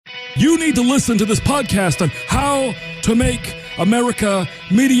You need to listen to this podcast on how to make America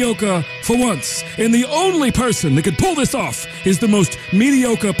mediocre for once. And the only person that could pull this off is the most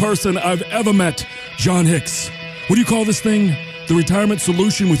mediocre person I've ever met, John Hicks. What do you call this thing? The retirement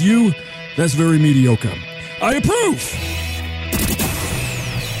solution with you? That's very mediocre. I approve.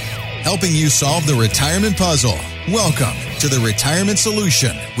 Helping you solve the retirement puzzle. Welcome to the Retirement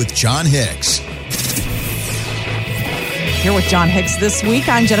Solution with John Hicks. Here with John Hicks this week.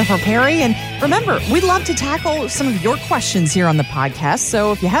 I'm Jennifer Perry. And remember, we'd love to tackle some of your questions here on the podcast.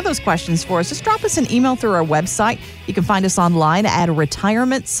 So if you have those questions for us, just drop us an email through our website. You can find us online at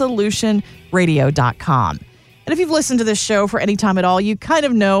retirementsolutionradio.com. And if you've listened to this show for any time at all, you kind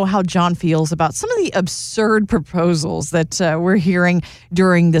of know how John feels about some of the absurd proposals that we're hearing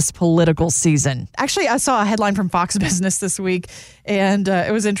during this political season. Actually, I saw a headline from Fox Business this week, and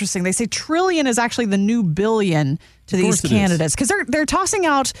it was interesting. They say trillion is actually the new billion to these candidates because they're tossing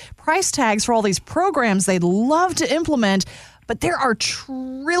out price tags for all these programs they'd love to implement, but there are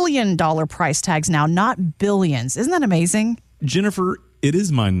trillion-dollar price tags now, not billions. Isn't that amazing? Jennifer, it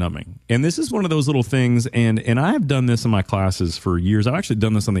is mind-numbing. And this is one of those little things, and I have done this in my classes for years. I've actually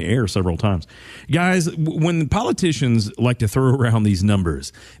done this on the air several times. Guys, when politicians like to throw around these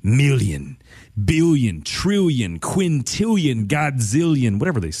numbers, million, billion, trillion, quintillion, godzillion,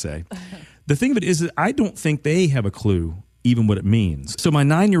 whatever they say, the thing of it is that I don't think they have a clue even what it means. So my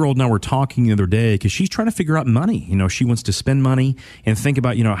 9-year-old and I were talking the other day because she's trying to figure out money. You know, she wants to spend money and think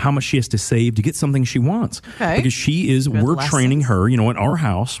about, you know, how much she has to save to get something she wants. Okay. Because we're training her, you know, in our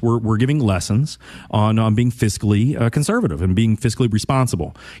house, we're giving lessons on being fiscally conservative and being fiscally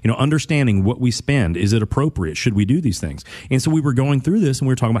responsible. You know, understanding what we spend. Is it appropriate? Should we do these things? And so we were going through this and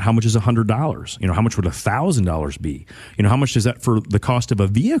we were talking about how much is $100? You know, how much would $1,000 be? You know, how much is that for the cost of a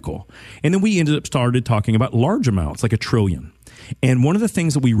vehicle? And then we started talking about large amounts, like $1 trillion. And one of the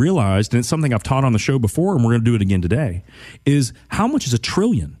things that we realized, and it's something I've taught on the show before, and we're going to do it again today, is how much is $1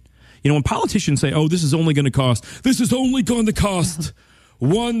 trillion? You know, when politicians say, oh, this is only going to cost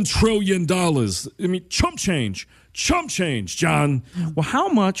 $1 trillion. I mean, chump change, John. Well, how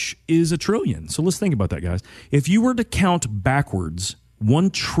much is $1 trillion? So let's think about that, guys. If you were to count backwards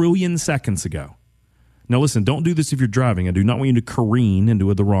 1 trillion seconds ago, now, listen, don't do this if you're driving. I do not want you to careen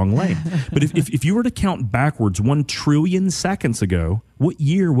into the wrong lane. But if you were to count backwards 1 trillion seconds ago, what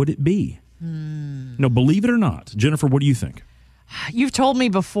year would it be? No, believe it or not. Jennifer, what do you think? You've told me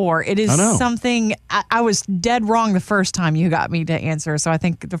before. It is something I was dead wrong the first time you got me to answer. So I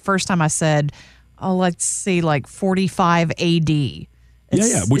think the first time I said, let's see, like 45 AD.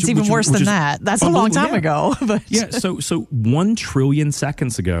 It's even worse than that. That's a long time ago. But. Yeah, so 1 trillion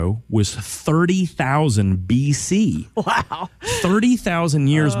seconds ago was 30,000 BC. Wow. 30,000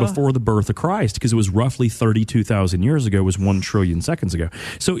 years before the birth of Christ, because it was roughly 32,000 years ago was 1 trillion seconds ago.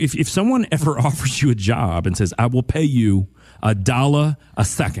 So if someone ever offers you a job and says, I will pay you $1 a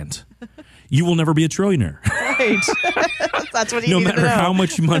second, you will never be a trillionaire. Right. That's what you No need matter to know. how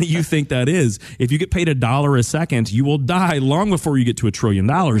much money you think that is. If you get paid $1 a second, you will die long before you get to $1 trillion.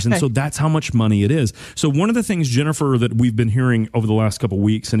 And so that's how much money it is. So one of the things, Jennifer, that we've been hearing over the last couple of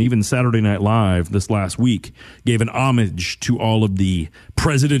weeks, and even Saturday Night Live this last week, gave an homage to all of the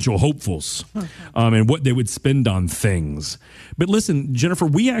presidential hopefuls and what they would spend on things. But listen, Jennifer,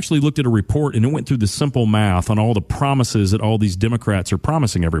 we actually looked at a report and it went through the simple math on all the promises that all these Democrats are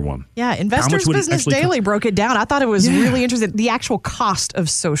promising everyone. Yeah, Investors Business Daily broke it down. I thought it was really interesting. The actual cost of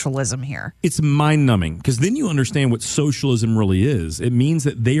socialism here. It's mind-numbing because then you understand what socialism really is. It means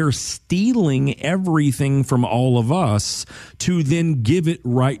that they are stealing everything from all of us to then give it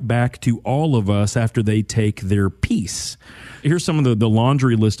right back to all of us after they take their piece. Here's some of the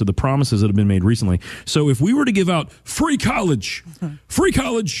laundry list of the promises that have been made recently. So if we were to give out free college for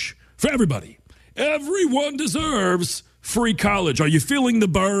everybody, everyone deserves free college. Are you feeling the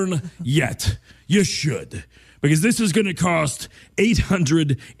burn yet? You should. Because this is going to cost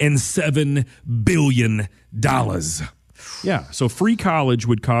 $807 billion. Yeah, so free college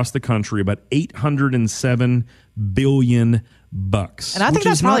would cost the country about $807 billion. And I think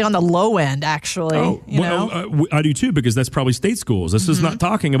that's probably on the low end, actually. I do too, because that's probably state schools. This is not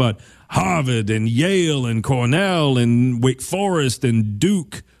talking about Harvard and Yale and Cornell and Wake Forest and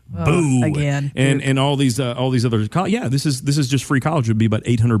Duke. Boo again, and all these other this is just free college would be about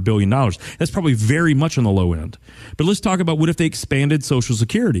 $800 billion. That's probably very much on the low end. But let's talk about what if they expanded Social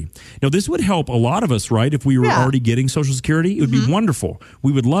Security. Now this would help a lot of us, right? If we were already getting Social Security, it would be wonderful.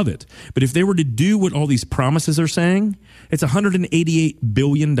 We would love it. But if they were to do what all these promises are saying, it's $188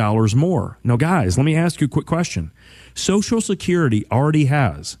 billion more. Now guys, let me ask you a quick question. Social Security already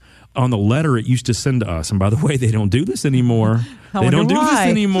has on the letter it used to send to us. And by the way, they don't do this anymore. They don't do this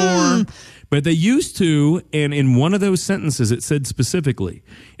anymore. But they used to, and in one of those sentences, it said specifically,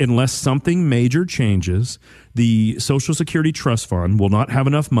 unless something major changes, the Social Security Trust Fund will not have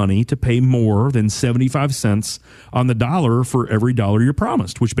enough money to pay more than 75 cents on the dollar for every dollar you're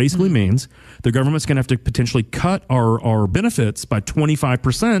promised, which basically means the government's going to have to potentially cut our benefits by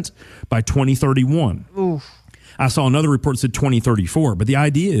 25% by 2031. Oof. I saw another report that said 2034, but the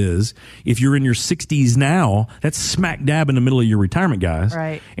idea is if you're in your 60s now, that's smack dab in the middle of your retirement, guys.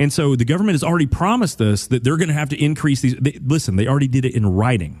 Right. And so the government has already promised us that they're going to have to increase these. Listen, they already did it in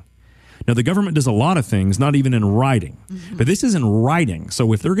writing. Now, the government does a lot of things, not even in writing, but this is in writing.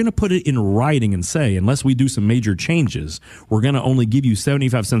 So if they're going to put it in writing and say, unless we do some major changes, we're going to only give you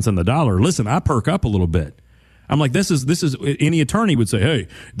 75 cents on the dollar, listen, I perk up a little bit. I'm like, this is any attorney would say, hey,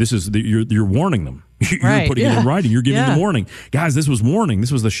 this is you're warning them. You're putting it in writing. You're giving them warning. Guys, this was warning.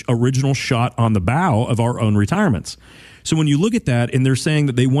 This was the original shot on the bow of our own retirements. So when you look at that and they're saying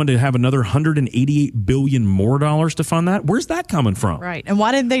that they want to have another $188 billion more dollars to fund that, where's that coming from? Right. And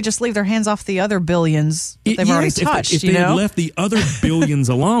why didn't they just leave their hands off the other billions that they've already touched? If they had left the other billions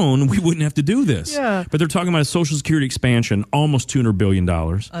alone, we wouldn't have to do this. Yeah. But they're talking about a Social Security expansion, almost $200 billion.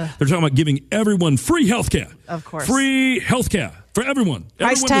 They're talking about giving everyone free health care. Of course. Free health care for everyone.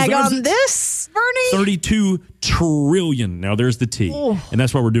 Price tag on this, Bernie? $32 trillion. Now there's the T. Oh. And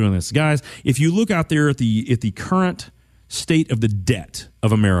that's why we're doing this. Guys, if you look out there at the current state of the debt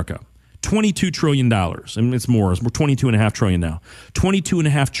of America, $22 trillion. And it's more. It's $22.5 trillion now.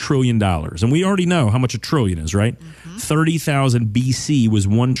 $22.5 trillion. And we already know how much a trillion is, right? 30,000 BC was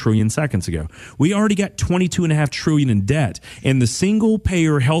 1 trillion seconds ago. We already got $22.5 trillion in debt. And the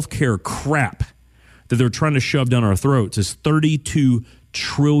single-payer healthcare crap that they're trying to shove down our throats is $32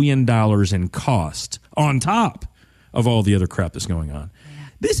 trillion in cost on top of all the other crap that's going on. Yeah.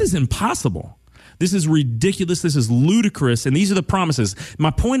 This is impossible. This is ridiculous. This is ludicrous. And these are the promises. My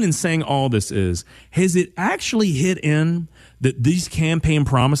point in saying all this is, has it actually hit in that these campaign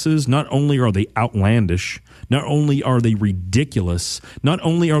promises, not only are they outlandish, not only are they ridiculous, not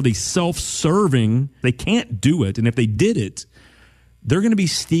only are they self-serving, they can't do it. And if they did it, they're going to be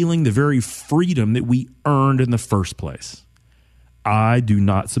stealing the very freedom that we earned in the first place. I do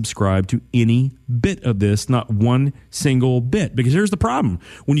not subscribe to any bit of this, not one single bit. Because here's the problem.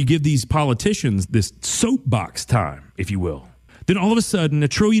 When you give these politicians this soapbox time, if you will, then all of a sudden, $1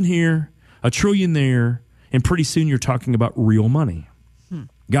 trillion here, $1 trillion there, and pretty soon you're talking about real money.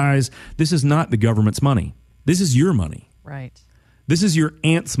 Guys, this is not the government's money. This is your money. Right. This is your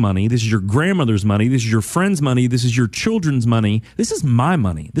aunt's money. This is your grandmother's money. This is your friend's money. This is your children's money. This is my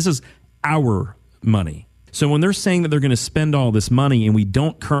money. This is our money. So when they're saying that they're going to spend all this money and we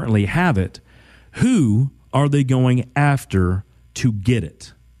don't currently have it, who are they going after to get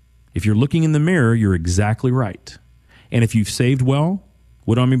it? If you're looking in the mirror, you're exactly right. And if you've saved well,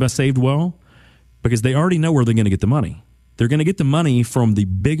 what do I mean by saved well? Because they already know where they're going to get the money. They're going to get the money from the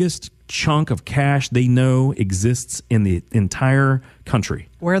biggest chunk of cash they know exists in the entire country.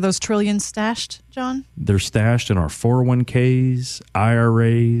 Where are those trillions stashed, John? They're stashed in our 401ks,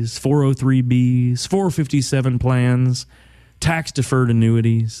 IRAs, 403bs, 457 plans, tax-deferred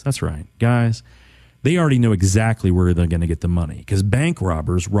annuities. That's right, guys. They already know exactly where they're going to get the money because bank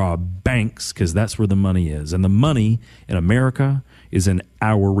robbers rob banks because that's where the money is. And the money in America is in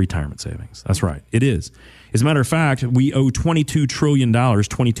our retirement savings. That's right. It is. As a matter of fact, we owe $22 trillion,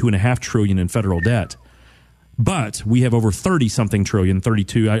 $22.5 trillion in federal debt. But we have over 30-something trillion,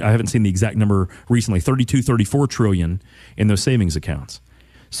 32, I haven't seen the exact number recently, 32, 34 trillion in those savings accounts.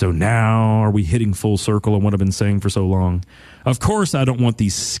 So now are we hitting full circle on what I've been saying for so long? Of course, I don't want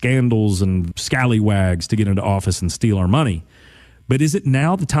these scandals and scallywags to get into office and steal our money. But is it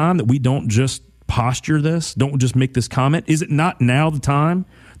now the time that we don't just posture this, don't just make this comment? Is it not now the time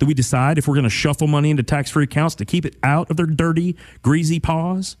that we decide if we're going to shuffle money into tax-free accounts to keep it out of their dirty, greasy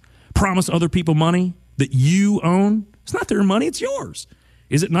paws? Promise other people money that you own? It's not their money, it's yours.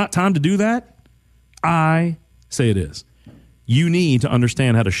 Is it not time to do that? I say it is. You need to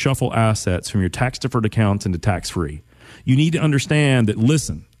understand how to shuffle assets from your tax-deferred accounts into tax-free. You need to understand that,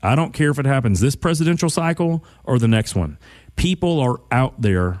 listen, I don't care if it happens this presidential cycle or the next one. People are out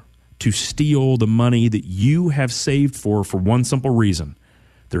there to steal the money that you have saved for one simple reason.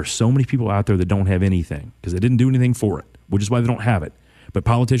 There are so many people out there that don't have anything because they didn't do anything for it, which is why they don't have it. But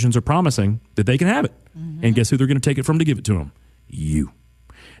politicians are promising that they can have it. And guess who they're going to take it from to give it to them? You.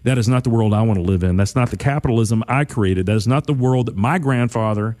 That is not the world I want to live in. That's not the capitalism I created. That is not the world that my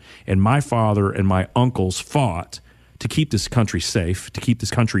grandfather and my father and my uncles fought to keep this country safe, to keep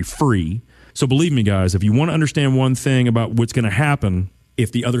this country free. So believe me, guys, if you want to understand one thing about what's going to happen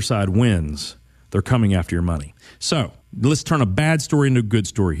if the other side wins, they're coming after your money. So let's turn a bad story into a good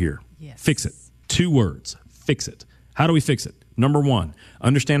story here. Yes. Fix it. 2 words. Fix it. How do we fix it? Number 1,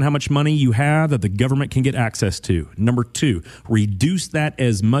 understand how much money you have that the government can get access to. Number 2, reduce that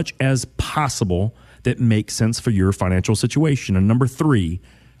as much as possible that makes sense for your financial situation. And number 3,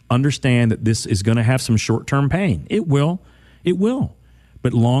 understand that this is going to have some short-term pain. It will. It will.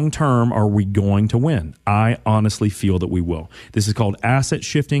 But long-term, are we going to win? I honestly feel that we will. This is called asset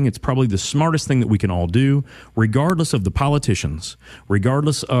shifting. It's probably the smartest thing that we can all do, regardless of the politicians,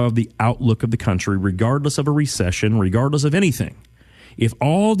 regardless of the outlook of the country, regardless of a recession, regardless of anything. If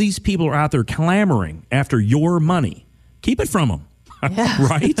all these people are out there clamoring after your money, keep it from them. Yeah.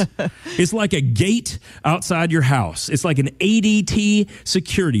 Right? It's like a gate outside your house. It's like an ADT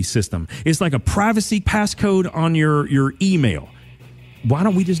security system. It's like a privacy passcode on your email. Why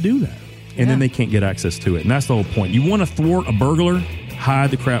don't we just do that? And then they can't get access to it. And that's the whole point. You want to thwart a burglar, hide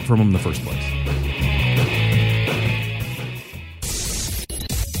the crap from them in the first place.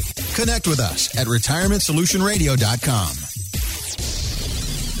 Connect with us at retirementsolutionradio.com.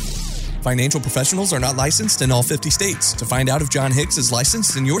 Financial professionals are not licensed in all 50 states. To find out if John Hicks is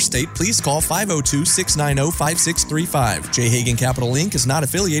licensed in your state, please call 502-690-5635. J. Hagan Capital Inc. is not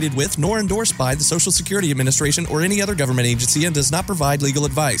affiliated with nor endorsed by the Social Security Administration or any other government agency and does not provide legal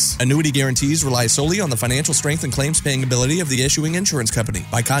advice. Annuity guarantees rely solely on the financial strength and claims-paying ability of the issuing insurance company.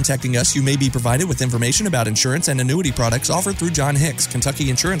 By contacting us, you may be provided with information about insurance and annuity products offered through John Hicks, Kentucky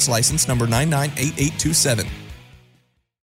Insurance License number 998827.